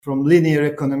from linear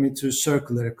economy to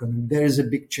circular economy. There is a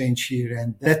big change here,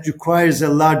 and that requires a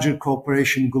larger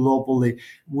cooperation globally.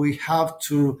 We have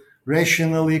to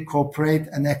rationally cooperate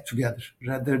and act together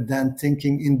rather than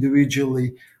thinking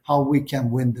individually how we can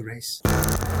win the race.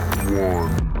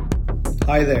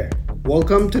 Hi there.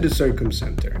 Welcome to the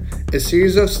Circumcenter, a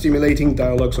series of stimulating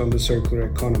dialogues on the circular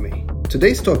economy.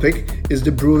 Today's topic is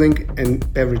the brewing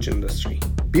and beverage industry.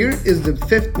 Beer is the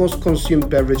fifth most consumed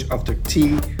beverage after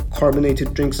tea,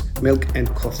 carbonated drinks, milk,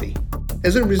 and coffee.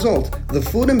 As a result, the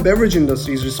food and beverage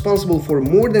industry is responsible for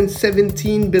more than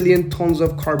 17 billion tons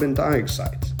of carbon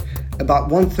dioxide, about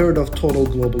 1/3 of total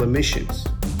global emissions.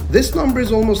 This number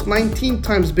is almost 19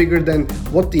 times bigger than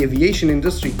what the aviation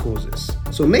industry causes.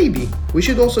 So maybe we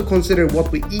should also consider what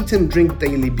we eat and drink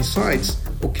daily besides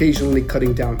occasionally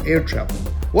cutting down air travel.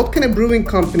 What can a brewing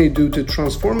company do to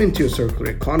transform into a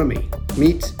circular economy?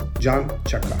 Meet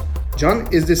Çaka. Can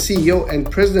is the CEO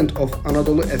and president of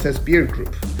Anadolu Efes Beer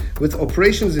Group, with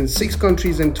operations in 6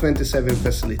 countries and 27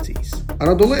 facilities.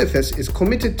 Anadolu Efes is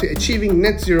committed to achieving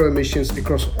net zero emissions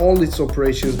across all its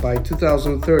operations by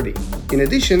 2030. In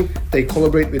addition, they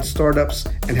collaborate with startups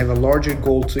and have a larger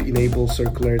goal to enable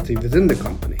circularity within the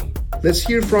company. Let's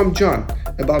hear from Can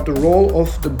about the role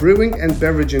of the brewing and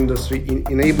beverage industry in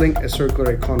enabling a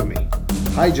circular economy.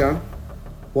 Hi Can,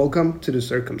 welcome to the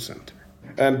Circumcenter.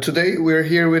 Today we're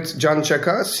here with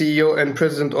Çaka, CEO and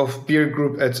President of Beer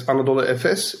Group at Anadolu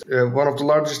Efes, one of the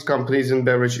largest companies in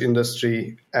beverage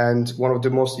industry and one of the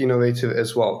most innovative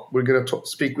as well. We're going to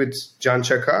speak with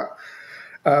Çaka.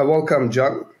 Welcome,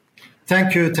 Can.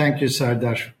 Thank you,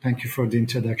 Sardar. Thank you for the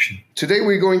introduction. Today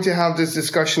we're going to have this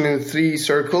discussion in 3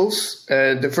 circles.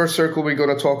 The first circle, we're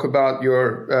going to talk about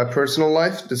your personal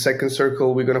life. The second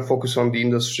circle, we're going to focus on the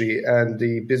industry and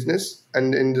the business.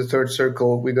 And in the third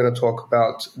circle, we're going to talk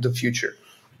about the future.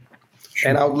 Sure.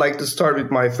 And I would like to start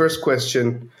with my first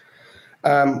question.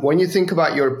 When you think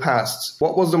about your past,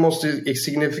 what was the most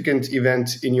significant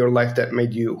event in your life that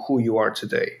made you who you are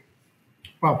today?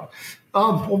 Well,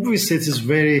 obviously it is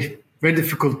very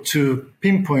difficult to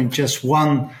pinpoint just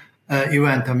one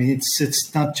event. I mean,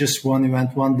 it's not just one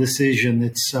event, one decision.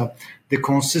 It's the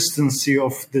consistency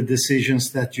of the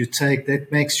decisions that you take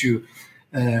that makes you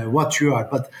what you are.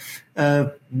 But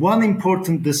one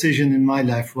important decision in my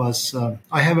life was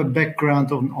I have a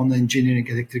background on engineering,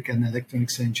 electric and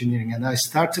electronics engineering, and I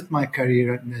started my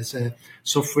career as a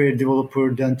software developer,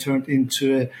 then turned into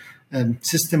a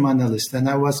system analyst. And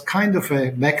I was kind of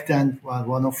back then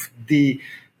one of the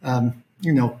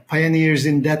pioneers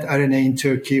in that arena in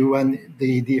Turkey when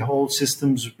the whole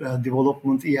systems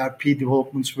development, ERP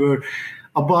developments were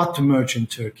about to merge in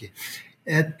Turkey.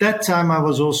 At that time, I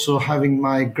was also having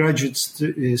my graduate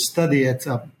study at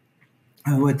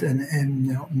with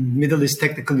a Middle East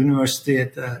Technical University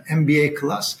at MBA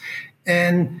class,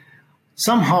 and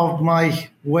somehow my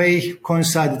way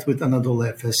coincided with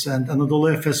Anadolu Efes, and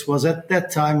Anadolu Efes was at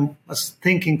that time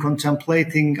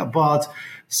contemplating about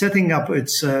setting up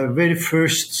its very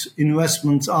first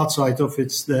investment outside of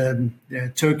its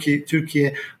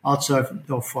Turkey, outside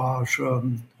of our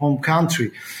home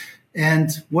country. And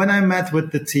when I met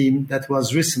with the team that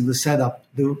was recently set up,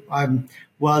 I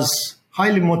was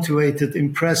highly motivated,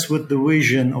 impressed with the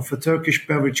vision of a Turkish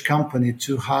beverage company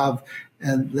to have,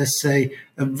 let's say,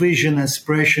 a vision,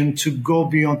 aspiration to go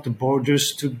beyond the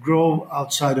borders, to grow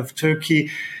outside of Turkey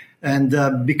and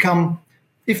become,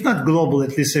 if not global,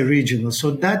 at least a regional.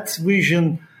 So that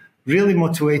vision really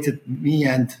motivated me.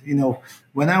 And,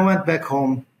 when I went back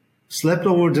home, slept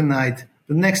over the night,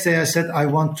 the next day I said, I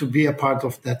want to be a part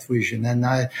of that vision.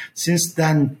 And since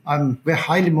then, I'm very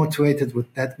highly motivated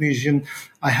with that vision.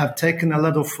 I have taken a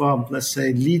lot of, let's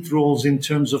say, lead roles in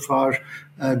terms of our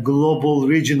global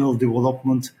regional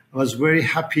development. I was very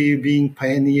happy being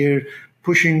pioneer,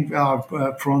 pushing our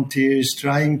frontiers,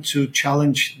 trying to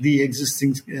challenge the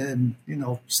existing,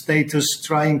 status,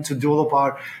 trying to develop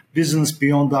our business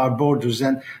beyond our borders.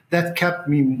 And that kept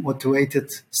me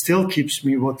motivated, still keeps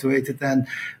me motivated. And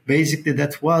basically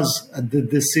that was the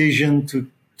decision to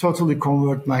totally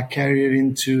convert my career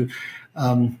into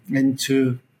the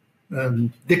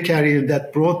career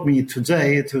that brought me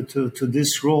today to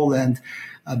this role. And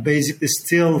basically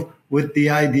still with the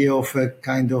idea of a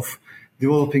kind of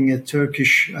developing a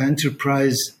Turkish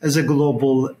enterprise as a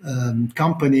global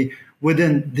company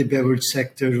within the beverage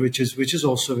sector, which is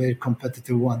also a very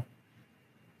competitive one.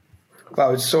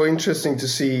 Wow, it's so interesting to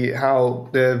see how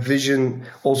the vision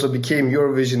also became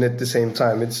your vision at the same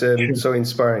time. It's so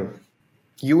inspiring.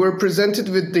 You were presented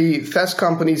with the Fast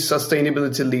Company's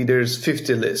Sustainability Leaders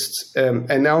 50 list,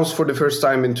 announced for the first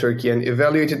time in Turkey and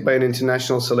evaluated by an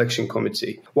international selection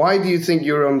committee. Why do you think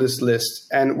you're on this list,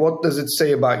 and what does it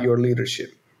say about your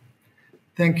leadership?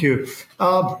 Thank you.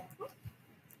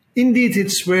 Indeed,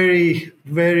 it's very,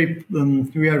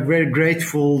 we are very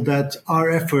grateful that our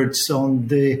efforts on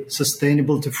the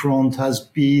sustainability front has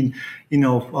been,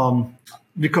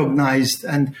 recognized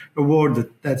and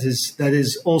awarded. That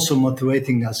is also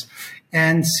motivating us.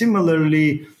 And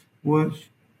similarly,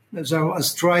 as I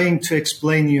was trying to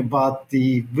explain you about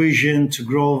the vision to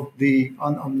grow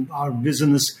on our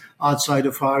business outside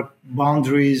of our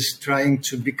boundaries, trying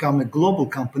to become a global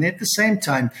company. At the same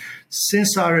time,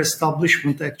 since our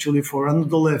establishment actually for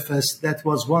Anadolu Efes, that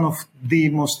was one of the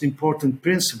most important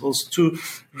principles to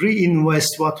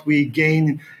reinvest what we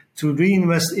gain, to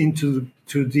reinvest into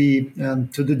the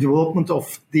development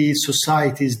of the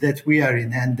societies that we are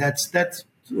in, and that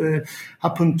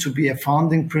happened to be a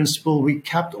founding principle. We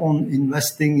kept on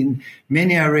investing in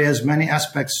many areas, many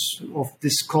aspects of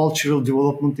this cultural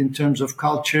development in terms of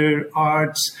culture,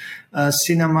 arts,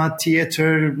 cinema,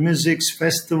 theater, music,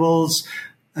 festivals,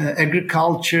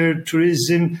 agriculture,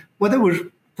 tourism, whatever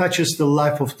touches the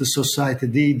life of the society.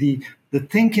 The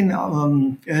thinking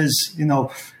is,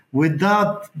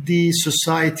 without the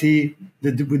society,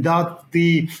 without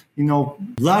the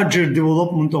larger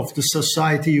development of the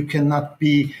society, you cannot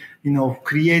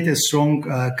create a strong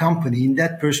company. In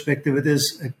that perspective, it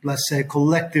is, let's say,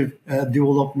 collective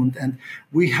development, and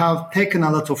we have taken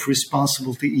a lot of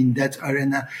responsibility in that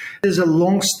arena. There's a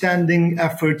long-standing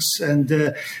efforts,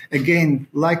 and again,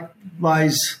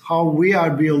 likewise, how we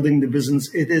are building the business,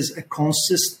 it is a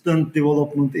consistent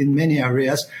development in many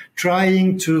areas,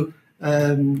 trying to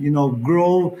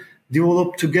grow,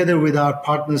 develop together with our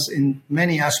partners in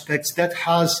many aspects that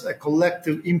has a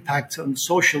collective impact and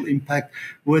social impact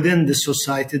within the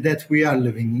society that we are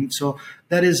living in. So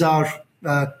that is our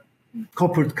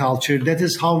corporate culture. That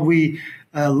is how we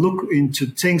look into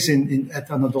things at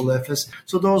Anadolu Efes.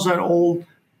 So those are all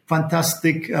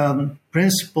fantastic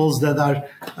principles that are,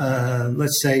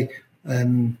 let's say,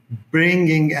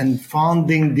 bringing and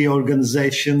founding the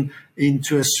organization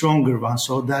into a stronger one.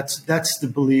 So that's the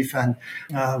belief, and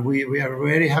we are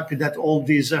very happy that all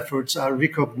these efforts are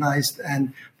recognized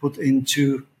and put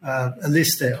into a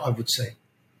list, I would say.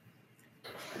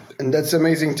 And that's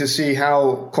amazing to see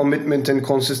how commitment and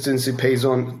consistency pays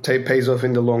off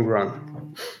in the long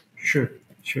run. Sure.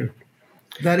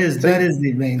 That is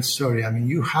the main story. I mean,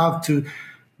 you have to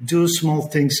do small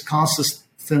things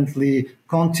consistently,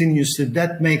 continuously.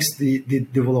 That makes the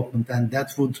development, and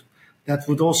that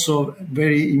would also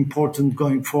very important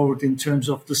going forward in terms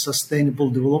of the sustainable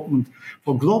development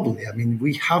for globally. I mean,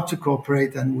 we have to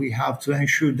cooperate, and we have to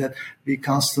ensure that we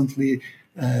constantly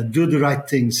do the right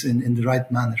things in the right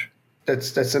manner.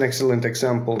 That's an excellent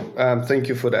example. Thank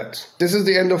you for that. This is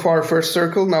the end of our first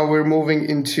circle. Now we're moving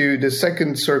into the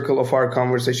second circle of our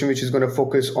conversation, which is going to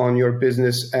focus on your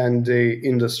business and the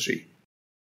industry.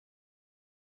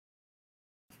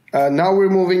 Now we're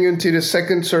moving into the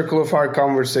second circle of our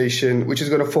conversation, which is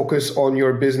going to focus on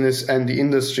your business and the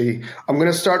industry. I'm going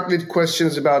to start with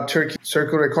questions about Turkey's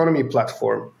circular economy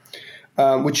platform,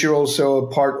 which you're also a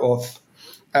part of.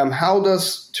 How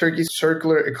does Turkey's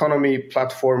circular economy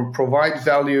platform provide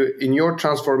value in your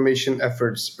transformation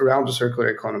efforts around the circular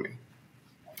economy?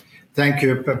 Thank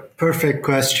you. Perfect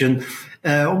question.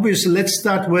 Obviously, let's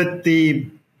start with the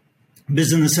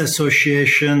Business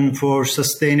Association for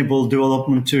Sustainable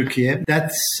Development Turkey.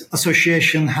 That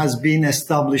association has been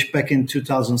established back in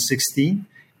 2016,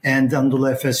 and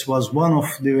Anadolu Efes was one of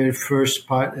the very first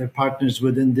partners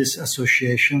within this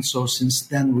association. So since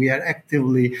then, we are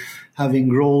actively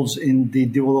having roles in the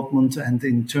development and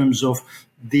in terms of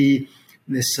the,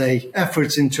 let's say,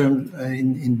 efforts in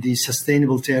the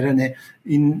sustainability arena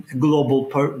in global,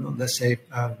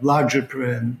 larger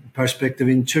perspective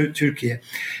in Turkey.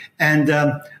 And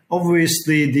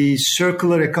obviously, the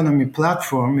circular economy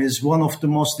platform is one of the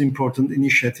most important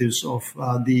initiatives of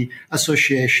the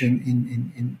association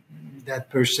in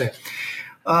that per se.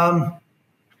 And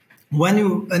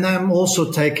I'm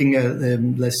also taking a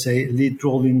lead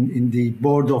role in the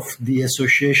board of the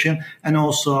association, and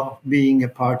also being a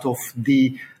part of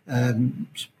the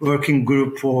working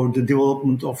group for the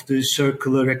development of the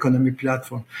circular economy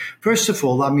platform. First of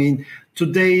all, I mean,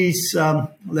 today's,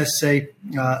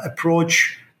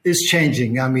 approach is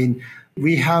changing. I mean,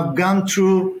 we have gone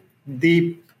through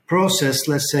the process,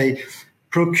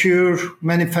 procure,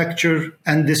 manufacture,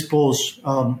 and dispose,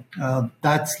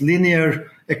 that linear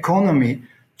economy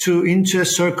into a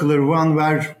circular one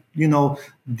where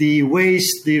the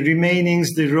waste, the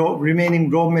remaining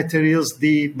raw materials,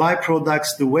 the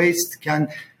byproducts, the waste can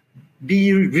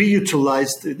be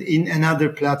reutilized in another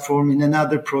platform, in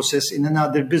another process, in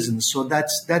another business. So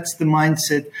that's the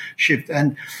mindset shift.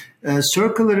 And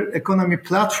circular economy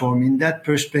platform, in that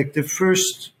perspective,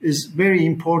 first is very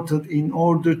important in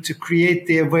order to create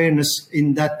the awareness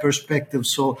in that perspective.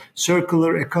 So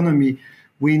circular economy,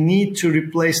 we need to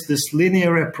replace this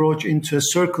linear approach into a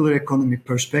circular economy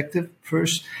perspective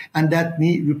first, and that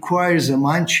requires a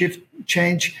mind shift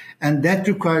change, and that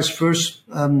requires first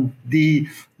the,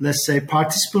 let's say,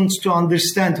 participants to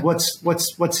understand what's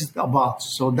it about.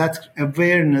 So that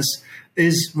awareness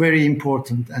is very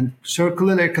important, and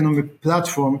circular economy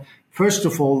platform, first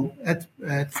of all, at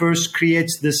first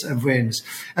creates this awareness,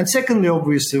 and secondly,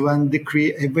 obviously, when the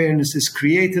awareness is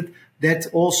created, that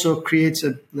also creates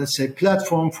a, let's say,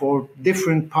 platform for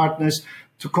different partners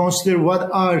to consider what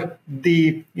are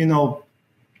the,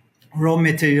 raw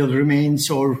material remains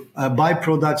or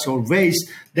byproducts or waste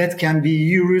that can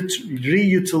be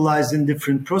reutilized in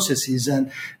different processes. And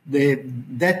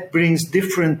that brings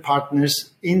different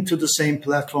partners into the same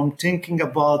platform, thinking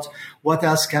about what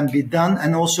else can be done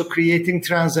and also creating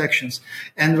transactions.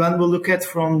 And when we look at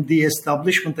from the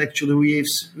establishment, actually,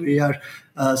 we are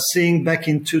seeing back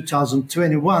in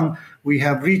 2021, we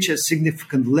have reached a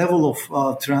significant level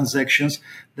of transactions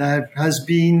that has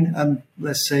been,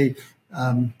 let's say,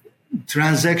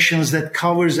 transactions that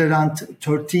covers around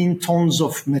 13 tons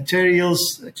of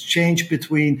materials exchanged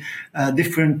between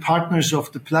different partners of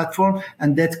the platform,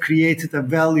 and that created a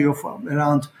value of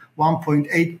around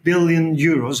 1.8 billion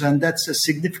euros, and that's a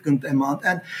significant amount.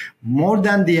 And more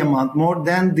than the amount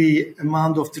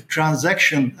of the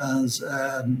transaction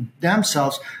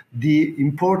themselves, the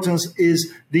importance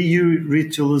is the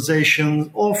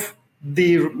reutilization of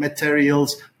the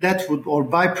materials that would, or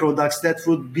byproducts that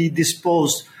would be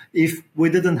disposed if we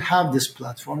didn't have this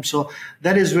platform. So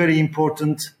that is very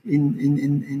important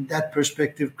in that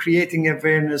perspective, creating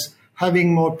awareness,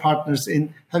 having more partners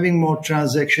in, having more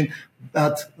transaction,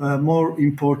 but more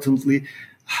importantly,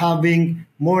 having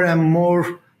more and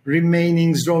more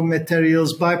remaining raw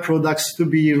materials, byproducts to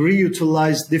be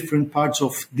reutilized different parts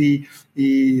of the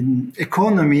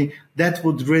economy that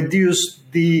would reduce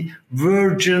the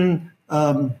virgin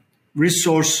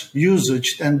resource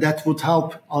usage, and that would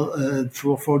help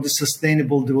for the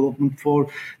sustainable development.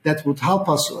 That would help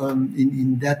us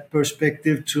in that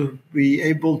perspective to be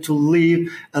able to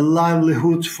leave a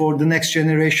livelihood for the next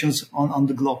generations on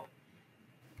the globe.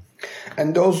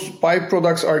 And those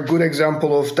byproducts are a good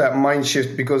example of that mind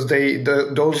shift, because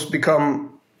those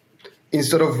become,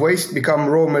 instead of waste, become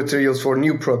raw materials for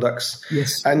new products.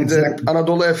 Yes, and exactly.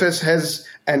 Anadolu Efes has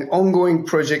an ongoing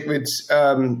project with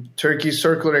Turkey's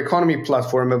circular economy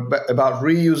platform about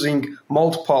reusing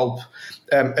malt pulp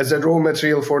as a raw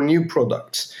material for new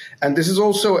products. And this is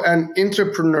also an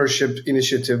entrepreneurship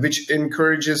initiative which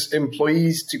encourages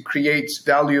employees to create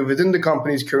value within the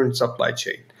company's current supply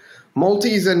chain.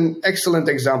 Malti is an excellent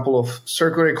example of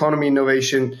circular economy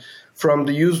innovation from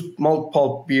the used malt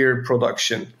pulp beer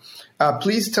production.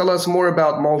 Please tell us more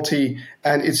about Malti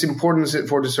and its importance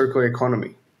for the circular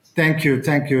economy. Thank you.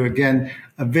 Again,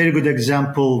 a very good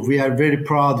example. We are very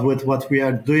proud with what we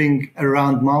are doing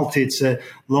around Malti. It's a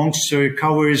long story,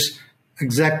 covers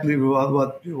exactly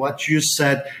what you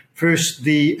said. First,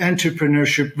 the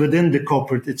entrepreneurship within the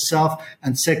corporate itself,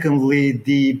 and secondly,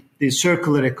 the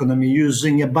circular economy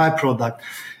using a byproduct.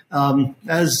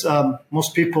 As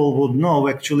most people would know,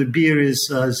 actually, beer is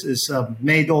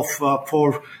made of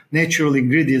 4 natural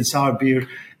ingredients. Our beer,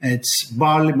 it's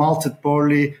barley, malted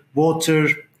barley, water,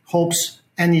 hops,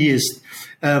 and yeast.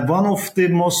 One of the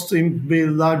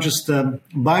largest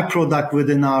byproduct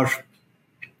within our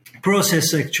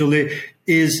process actually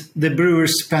is the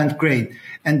brewer's spent grain.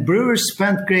 And brewer's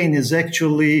spent grain is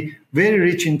actually very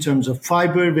rich in terms of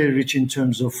fiber, very rich in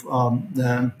terms of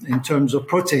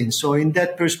protein. So in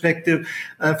that perspective,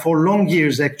 for long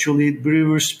years, actually,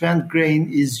 brewer's spent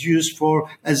grain is used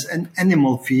as an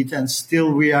animal feed, and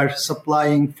still we are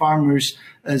supplying farmers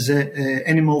as a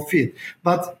animal feed.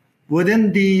 But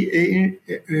within the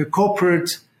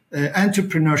corporate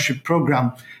entrepreneurship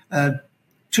program,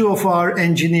 2 of our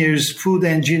engineers, food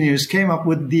engineers, came up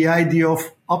with the idea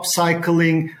of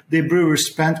upcycling the brewer's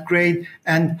spent grain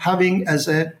and having as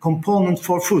a component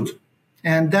for food.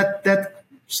 And that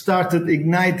started,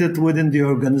 ignited within the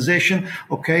organization.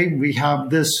 Okay, we have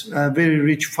this very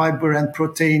rich fiber and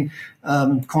protein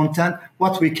content.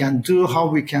 What we can do, how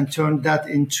we can turn that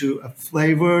into a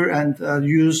flavor and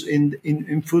use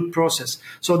in food process.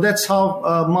 So that's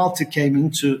how Multi came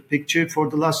into picture. For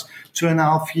the last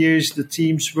 2.5 years, the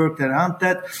teams worked around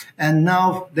that, and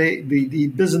now the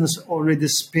business already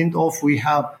spinned off. We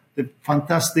have the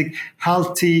fantastic,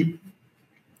 healthy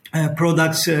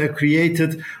products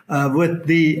created with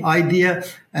the idea,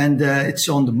 and it's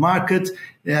on the market.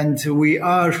 And we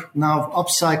are now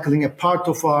upcycling a part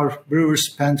of our brewer's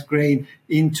spent grain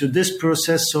into this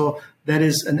process. So that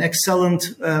is an excellent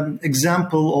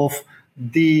example of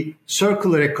the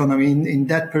circular economy. In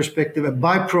that perspective, a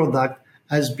byproduct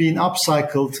has been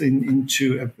upcycled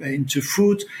into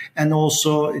food, and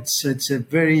also it's a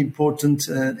very important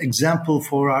example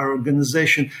for our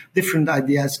organization. Different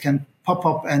ideas can pop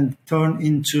up and turn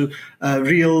into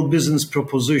real business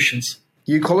propositions.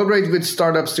 You collaborate with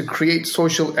startups to create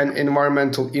social and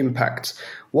environmental impact.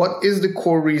 What is the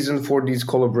core reason for these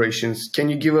collaborations? Can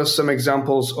you give us some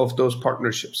examples of those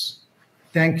partnerships?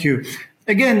 Thank you.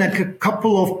 Again, a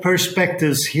couple of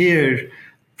perspectives here.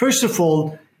 First of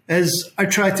all, as I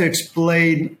try to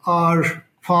explain our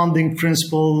founding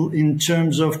principle in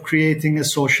terms of creating a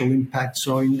social impact.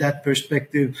 So in that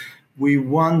perspective, we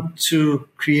want to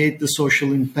create the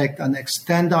social impact and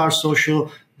extend our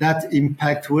that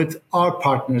impact with our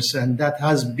partners, and that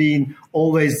has been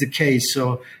always the case.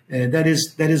 So that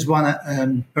is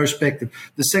one perspective.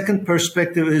 The second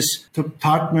perspective is to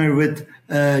partner with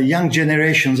young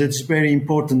generations. It's very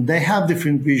important. They have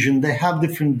different vision, they have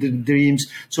different dreams.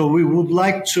 So we would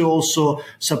like to also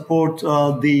support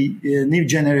the new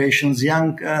generations,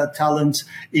 young talents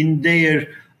in their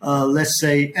let's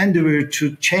say, endeavor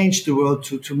to change the world,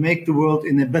 to make the world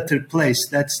in a better place.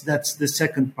 That's the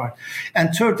second part.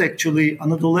 And third, actually,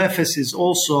 Anadolu Efes is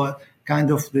also kind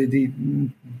of the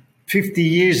 50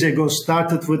 years ago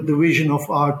started with the vision of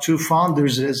our two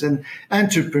founders as an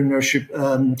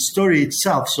entrepreneurship story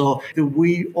itself. So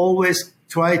we always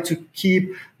try to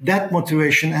keep that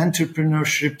motivation,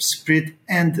 entrepreneurship spirit,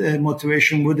 and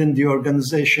motivation within the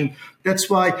organization.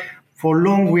 That's why for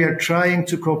long, we are trying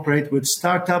to cooperate with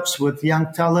startups, with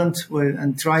young talent,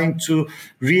 and trying to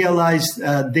realize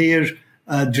their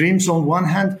dreams on one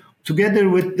hand. Together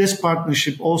with this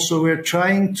partnership, also, we're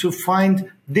trying to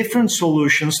find different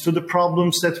solutions to the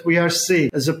problems that we are seeing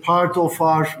as a part of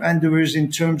our endeavors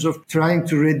in terms of trying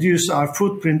to reduce our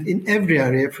footprint in every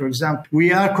area. For example,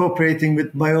 we are cooperating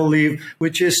with BioLive,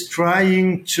 which is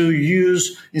trying to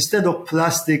use, instead of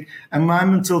plastic,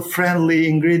 environmental friendly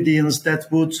ingredients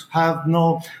that would have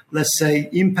no, let's say,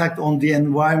 impact on the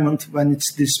environment when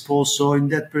it's disposed. So in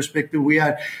that perspective, we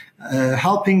are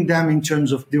helping them in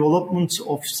terms of development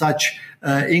of such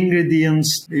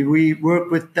ingredients. We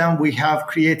work with them. We have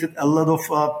created a lot of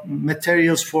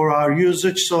materials for our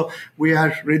usage. So we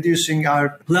are reducing our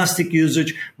plastic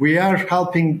usage. We are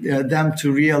helping them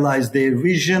to realize their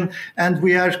vision. And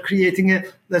we are creating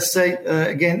let's say,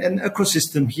 again, an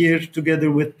ecosystem here together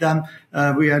with them.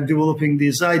 We are developing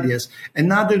these ideas.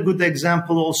 Another good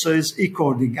example also is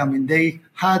e-cording. I mean, they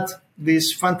had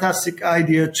this fantastic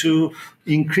idea to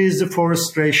increase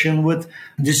deforestation with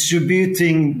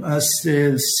distributing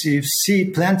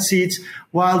plant seeds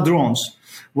while drones.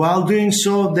 While doing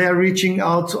so, they are reaching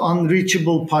out to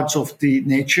unreachable parts of the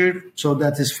nature. So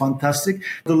that is fantastic.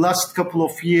 The last couple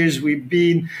of years, we've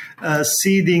been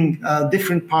seeding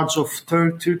different parts of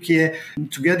Turkey.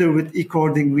 Together with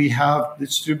e-cording, we have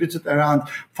distributed around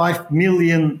 5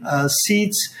 million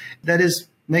seeds. That is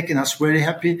making us very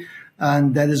happy.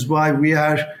 And that is why we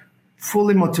are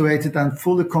fully motivated and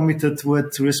fully committed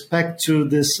with respect to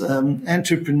this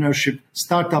entrepreneurship,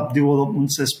 startup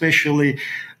developments, especially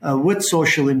with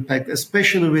social impact,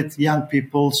 especially with young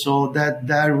people. So that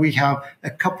there we have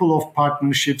a couple of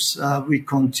partnerships we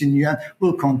continue and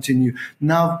will continue.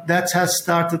 Now that has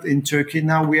started in Turkey.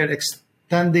 Now we are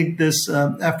extending this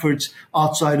efforts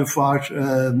outside of our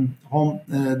home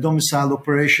domicile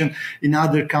operation in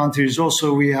other countries.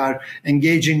 Also, we are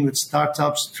engaging with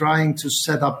startups, trying to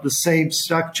set up the same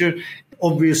structure.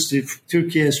 Obviously,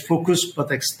 Turkey is focused,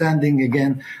 but extending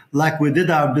again, like we did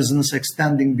our business,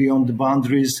 extending beyond the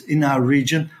boundaries in our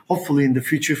region, hopefully in the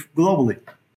future globally.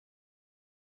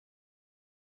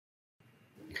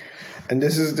 And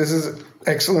this is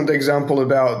excellent example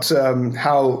about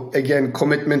how, again,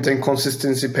 commitment and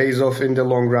consistency pays off in the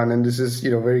long run. And this is,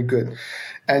 very good.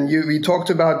 And we talked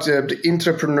about the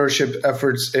entrepreneurship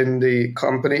efforts in the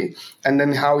company and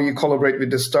then how you collaborate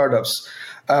with the startups.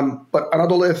 But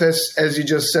Anadolu Efes, as you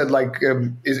just said,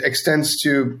 extends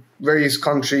to various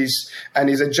countries and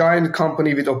is a giant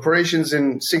company with operations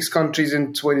in 6 countries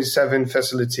and 27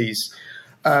 facilities.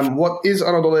 What is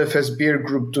Anadolu Efes Beer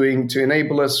Group doing to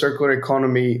enable a circular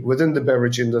economy within the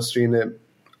beverage industry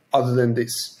other than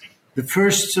this? The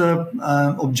first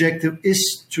objective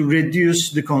is to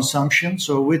reduce the consumption.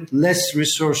 So with less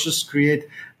resources, create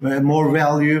more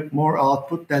value, more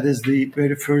output. That is the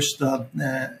very first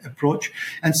approach.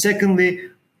 And secondly,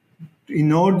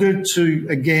 in order to,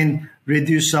 again,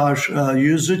 reduce our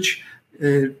usage,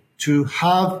 to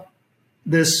have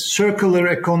this circular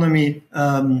economy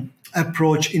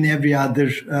approach in every other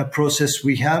process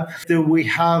we have. We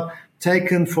have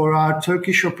taken for our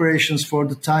Turkish operations for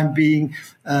the time being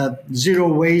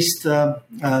zero waste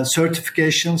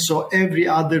certification. So every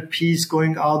other piece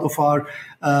going out of our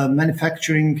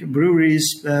manufacturing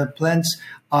breweries, plants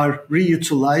are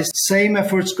reutilized. Same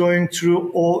efforts going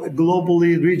through all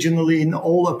globally, regionally in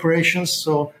all operations.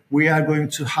 So we are going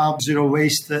to have zero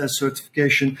waste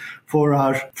certification for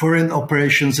our foreign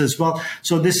operations as well.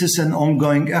 So this is an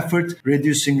ongoing effort,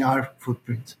 reducing our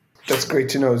footprint. That's great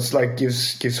to know. It's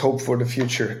gives hope for the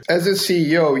future. As a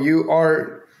CEO, you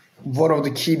are one of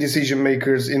the key decision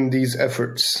makers in these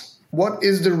efforts. What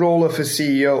is the role of a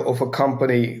CEO of a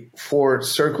company for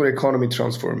circular economy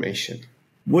transformation?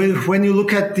 Well, when you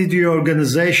look at the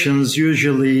organizations,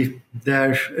 usually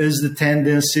there is the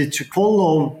tendency to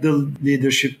follow the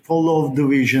leadership, follow the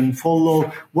vision,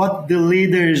 follow what the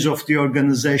leaders of the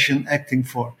organization acting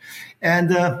for. And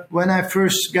when I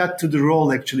first got to the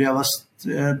role, actually, I was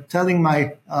telling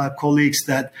my colleagues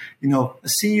that, a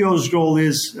CEO's role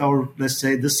is, or let's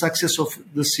say the success of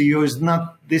the CEO is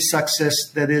not the success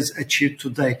that is achieved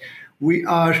today. We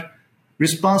are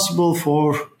responsible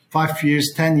for 5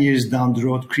 years, 10 years down the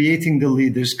road, creating the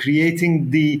leaders, creating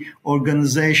the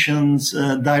organization's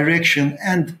direction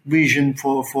and vision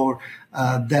for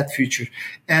that future.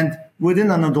 And within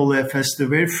Anadolu Efes, the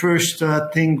very first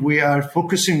thing we are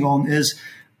focusing on is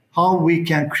how we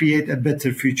can create a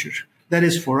better future. That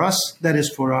is for us, that is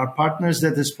for our partners,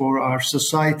 that is for our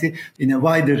society in a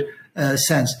wider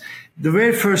sense. The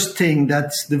very first thing,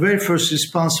 that's the very first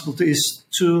responsibility, is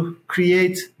to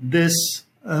create this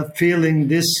feeling,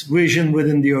 this vision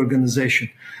within the organization.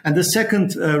 And the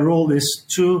second role is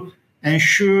to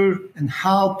ensure and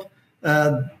help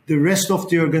the rest of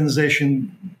the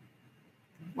organization.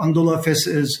 Anadolu Efes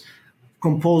is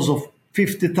composed of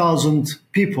 50,000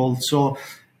 people, so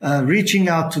reaching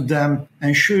out to them,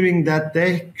 ensuring that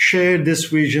they share this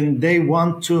vision, they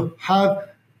want to have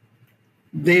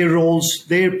their roles,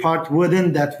 their part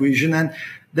within that vision, and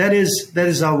that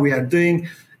is how we are doing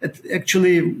it.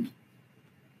 Actually,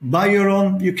 by your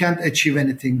own, you can't achieve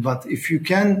anything, but if you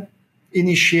can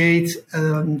initiate,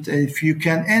 if you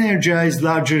can energize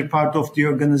larger part of the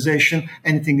organization,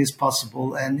 anything is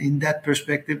possible. And in that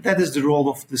perspective, that is the role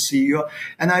of the CEO.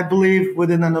 And I believe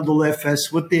within Anadolu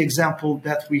Efes, with the example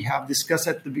that we have discussed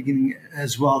at the beginning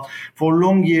as well, for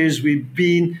long years, we've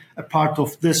been a part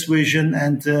of this vision.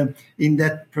 And in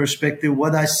that perspective,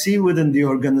 what I see within the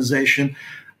organization,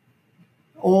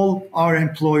 all our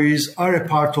employees are a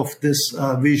part of this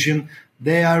vision.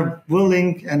 They are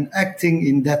willing and acting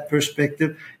in that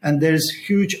perspective. And there is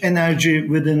huge energy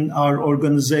within our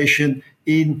organization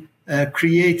in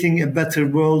creating a better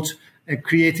world,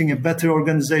 creating a better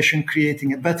organization,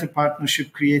 creating a better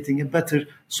partnership, creating a better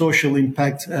social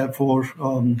impact for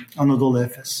Anadolu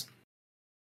Efes.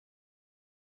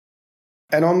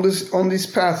 And on this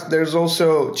path, there's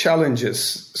also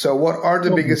challenges. So what are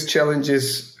the biggest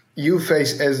challenges you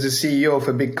face as the CEO of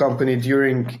a big company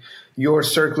during your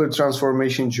circular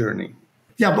transformation journey?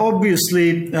 Yeah, but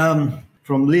obviously,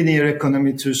 from linear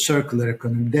economy to circular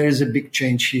economy, there is a big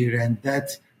change here, and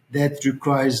that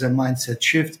requires a mindset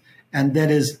shift, and that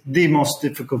is the most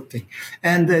difficult thing.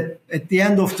 And at the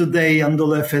end of the day,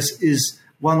 Anadolu Efes is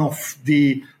one of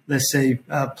the, let's say,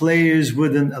 players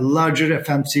within a larger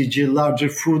FMCG, larger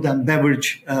food and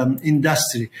beverage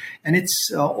industry. And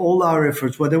it's all our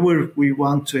efforts, whatever we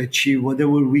want to achieve,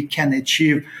 whatever we can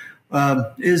achieve,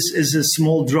 is a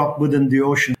small drop within the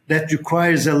ocean. That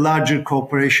requires a larger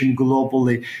cooperation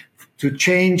globally to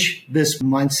change this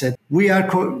mindset. We are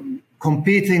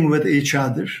competing with each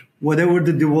other. Whatever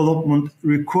the development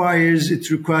requires, it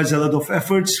requires a lot of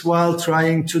efforts while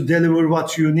trying to deliver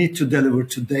what you need to deliver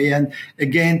today. And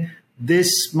again,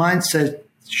 this mindset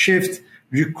shift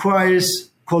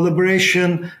requires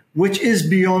collaboration, which is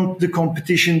beyond the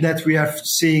competition that we are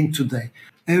seeing today.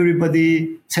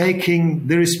 Everybody taking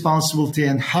the responsibility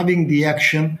and having the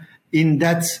action in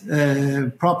that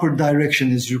proper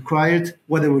direction is required,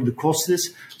 whatever the cost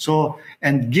is. So,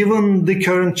 and given the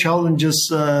current challenges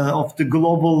of the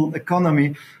global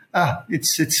economy,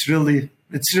 it's really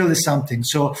something.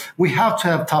 So we have to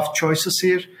have tough choices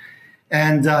here,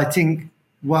 and I think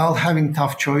while having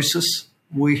tough choices,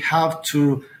 we have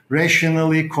to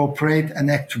rationally cooperate and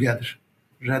act together,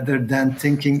 rather than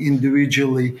thinking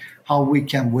individually how we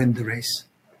can win the race.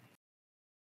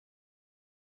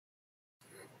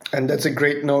 And that's a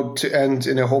great note to end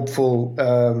in a hopeful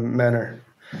manner.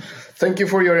 Thank you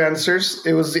for your answers.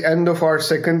 It was the end of our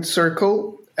second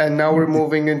circle, and now we're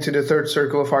moving into the third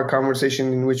circle of our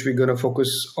conversation, in which we're going to focus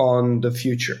on the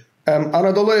future.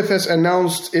 Anadolu Efes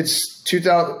announced its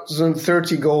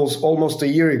 2030 goals almost a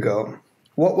year ago.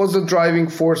 What was the driving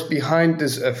force behind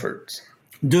this effort?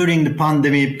 During the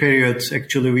pandemic period,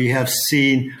 actually, we have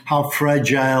seen how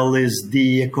fragile is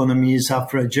the economies, how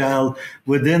fragile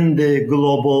within the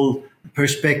global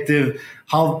perspective,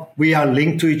 how we are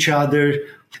linked to each other.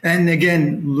 And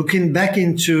again, looking back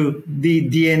into the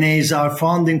DNAs, our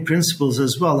founding principles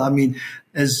as well. I mean,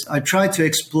 as I try to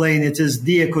explain, it is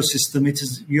the ecosystem. It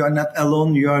is, you are not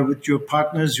alone. You are with your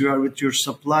partners. You are with your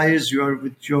suppliers. You are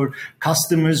with your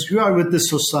customers. You are with the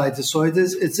society. So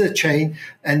it's a chain,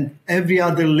 and every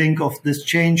other link of this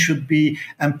chain should be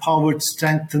empowered,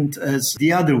 strengthened as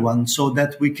the other one, so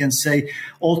that we can say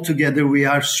all together we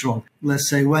are strong. Let's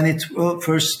say when it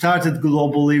first started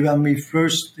globally, when we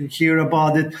first hear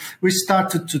about it, we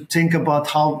started to think about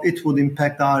how it would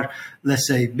impact our, let's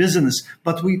say, business.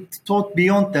 But we thought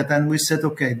beyond that, and we said,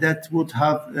 okay, that would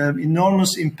have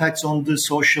enormous impacts on the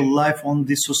social life, on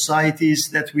the societies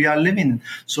that we are living in.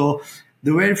 So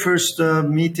the very first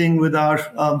meeting with our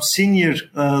senior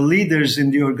leaders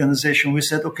in the organization, we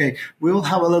said, okay, we will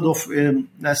have a lot of,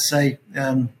 let's say,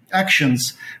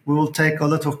 actions. We will take a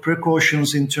lot of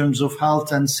precautions in terms of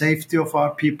health and safety of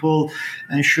our people,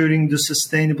 ensuring the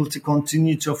sustainability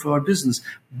continuity of our business.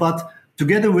 But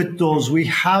together with those, we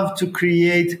have to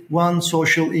create one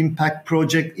social impact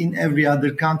project in every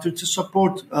other country to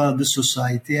support the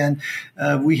society. And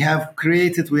we have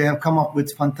come up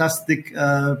with fantastic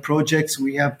projects.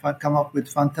 We have come up with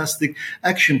fantastic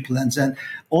action plans. And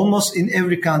almost in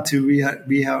every country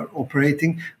we are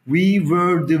operating, we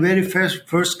were the very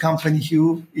first company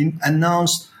who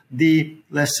announced the,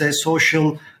 let's say,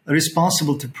 social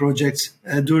responsibility projects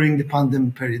during the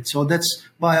pandemic period. So that's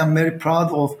why I'm very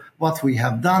proud of what we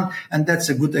have done. And that's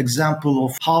a good example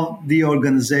of how the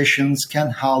organizations can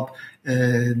help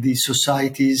the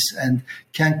societies and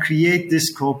can create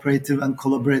this cooperative and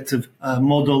collaborative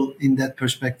model in that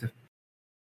perspective.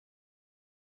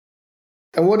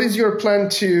 And what is your plan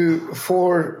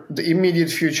for the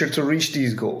immediate future to reach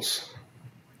these goals?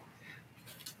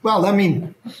 Well, I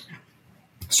mean,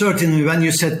 certainly when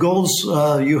you set goals,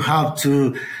 you have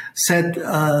to set,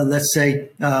 let's say,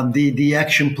 the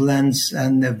action plans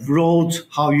and the road,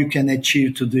 how you can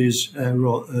achieve to these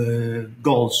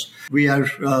goals. We are,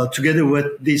 together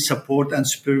with the support and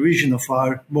supervision of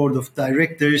our board of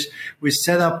directors, we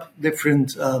set up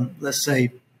different, let's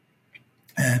say,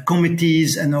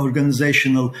 committees and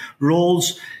organizational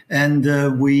roles,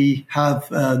 and we have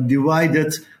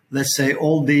divided, let's say,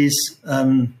 all these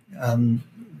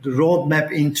the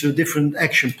roadmap into different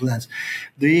action plans.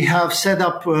 They have set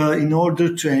up in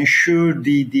order to ensure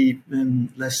the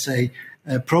let's say,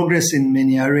 progress in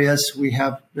many areas. We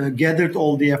have gathered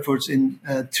all the efforts in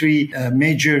three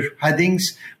major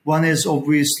headings. One is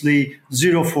obviously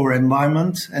zero for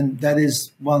environment, and that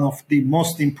is one of the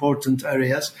most important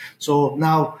areas. So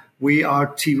now we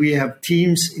have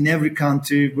teams in every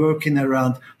country working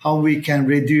around how we can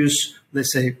reduce,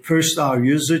 let's say, first our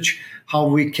usage, how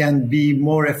we can be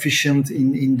more efficient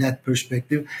in that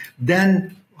perspective,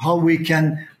 then how we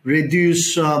can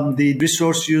reduce the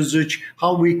resource usage,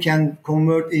 how we can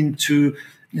convert into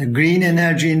green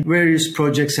energy. Various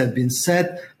projects have been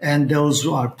set, and those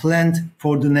are planned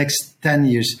for the next 10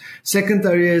 years. Second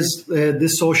area is the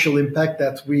social impact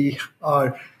that we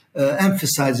are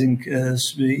emphasizing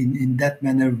in that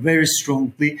manner very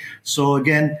strongly. So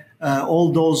again,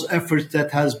 all those efforts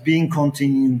that has been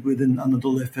continuing within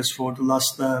Anadolu Efes for the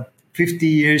last 50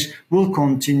 years will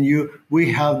continue.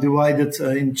 We have divided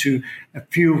into a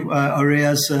few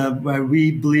areas where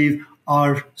we believe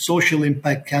our social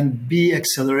impact can be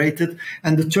accelerated.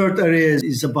 And the third area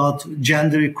is about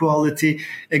gender equality.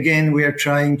 Again, we are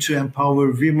trying to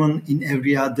empower women in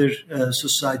every other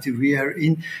society we are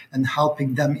in and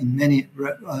helping them in many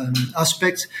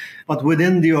aspects. But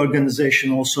within the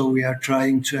organization also, we are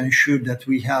trying to ensure that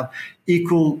we have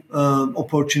equal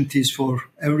opportunities for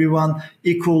everyone,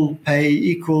 equal pay,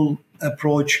 equal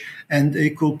approach and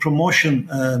equal promotion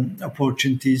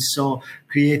opportunities. So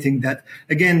creating that.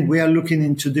 Again, we are looking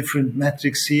into different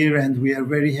metrics here, and we are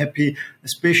very happy,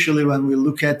 especially when we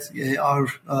look at our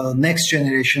next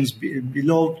generations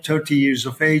below 30 years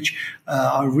of age.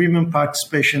 Our women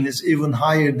participation is even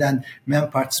higher than men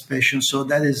participation. So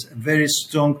that is a very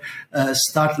strong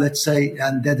start, let's say,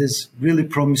 and that is really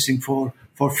promising for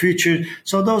future.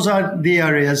 So those are the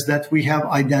areas that we have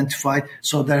identified.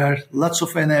 So there are lots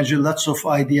of energy, lots of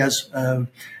ideas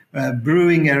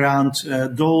brewing around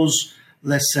those,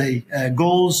 let's say,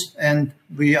 goals, and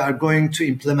we are going to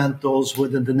implement those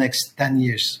within the next 10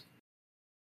 years.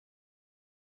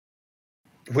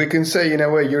 We can say, in a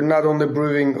way, you're not only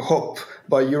brewing hope,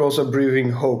 but you're also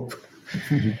brewing hope.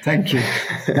 Thank you.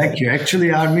 Thank you.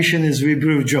 Actually, our mission is we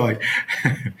brew joy.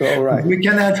 All right. We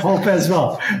can add hope as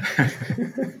well.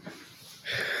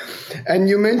 And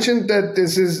you mentioned that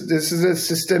this is a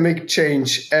systemic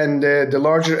change, and the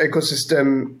larger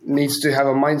ecosystem needs to have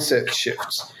a mindset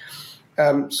shift.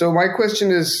 So my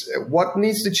question is, what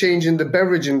needs to change in the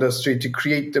beverage industry to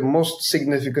create the most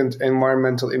significant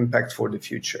environmental impact for the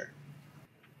future?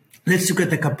 Let's look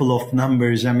at a couple of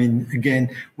numbers. I mean, again,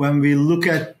 when we look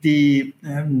at the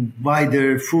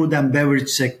wider food and beverage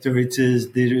sector, it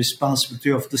is the responsibility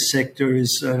of the sector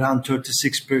is around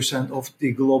 36% of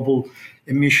the global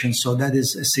emissions. So that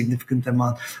is a significant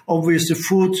amount. Obviously,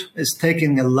 food is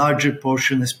taking a larger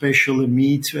portion, especially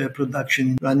meat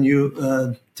production. When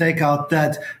you take out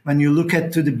that, when you look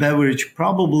at to the beverage,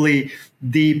 probably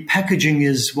the packaging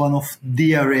is one of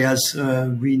the areas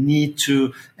we need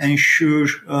to ensure,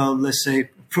 let's say,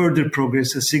 further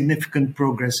progress, a significant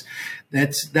progress.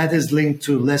 That is linked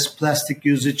to less plastic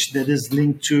usage, that is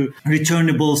linked to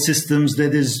returnable systems,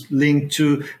 that is linked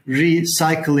to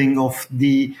recycling of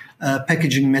the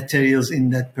packaging materials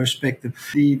in that perspective.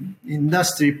 The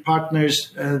industry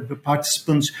partners, the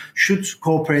participants should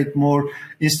cooperate more.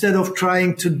 Instead of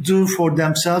trying to do for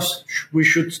themselves, we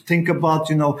should think about,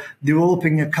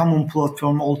 developing a common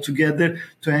platform altogether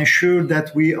to ensure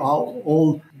that we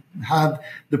all have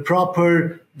the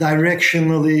proper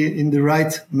directionally in the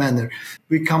right manner.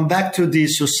 We come back to the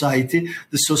society.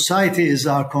 The society is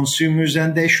our consumers,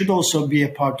 and they should also be a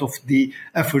part of the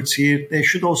efforts here. They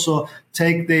should also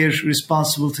take their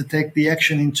responsibility, take the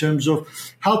action in terms of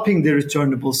helping the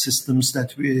returnable systems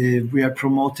that we are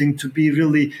promoting to be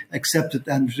really accepted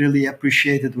and really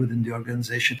appreciated within the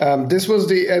organization. This was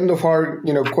the end of our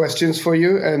questions for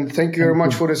you, and thank you very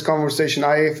much for this conversation.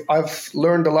 I've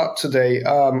learned a lot today.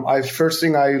 First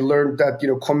thing I learned that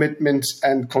commitment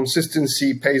and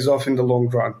consistency pays off in the long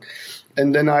run.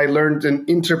 And then I learned that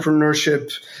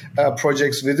entrepreneurship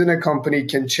projects within a company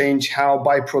can change how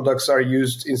byproducts are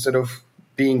used instead of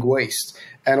being waste.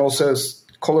 And also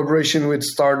collaboration with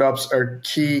startups are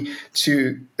key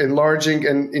to enlarging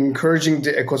and encouraging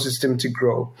the ecosystem to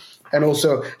grow. And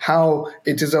also how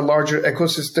it is a larger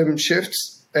ecosystem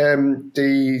shifts.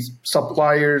 The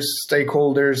suppliers,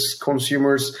 stakeholders,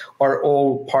 consumers are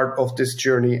all part of this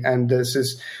journey. And this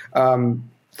is...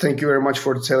 Thank you very much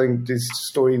for telling this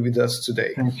story with us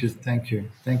today. Thank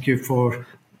you for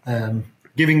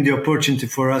giving the opportunity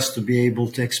for us to be able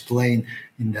to explain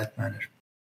in that manner.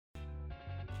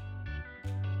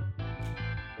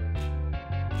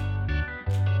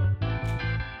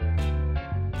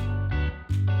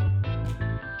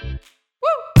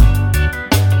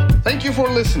 Thank you for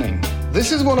listening.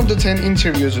 This is one of the 10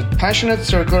 interviews with passionate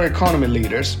circular economy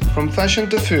leaders, from fashion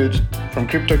to food, from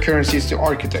cryptocurrencies to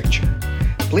architecture.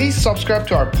 Please subscribe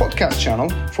to our podcast channel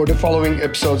for the following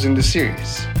episodes in the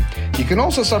series. You can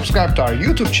also subscribe to our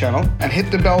YouTube channel and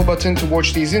hit the bell button to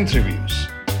watch these interviews.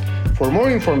 For more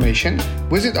information,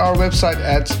 visit our website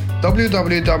at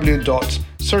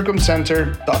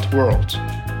www.circumcenter.world.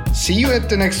 See you at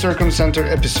the next Circumcenter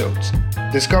episode,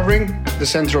 discovering the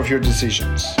center of your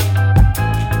decisions.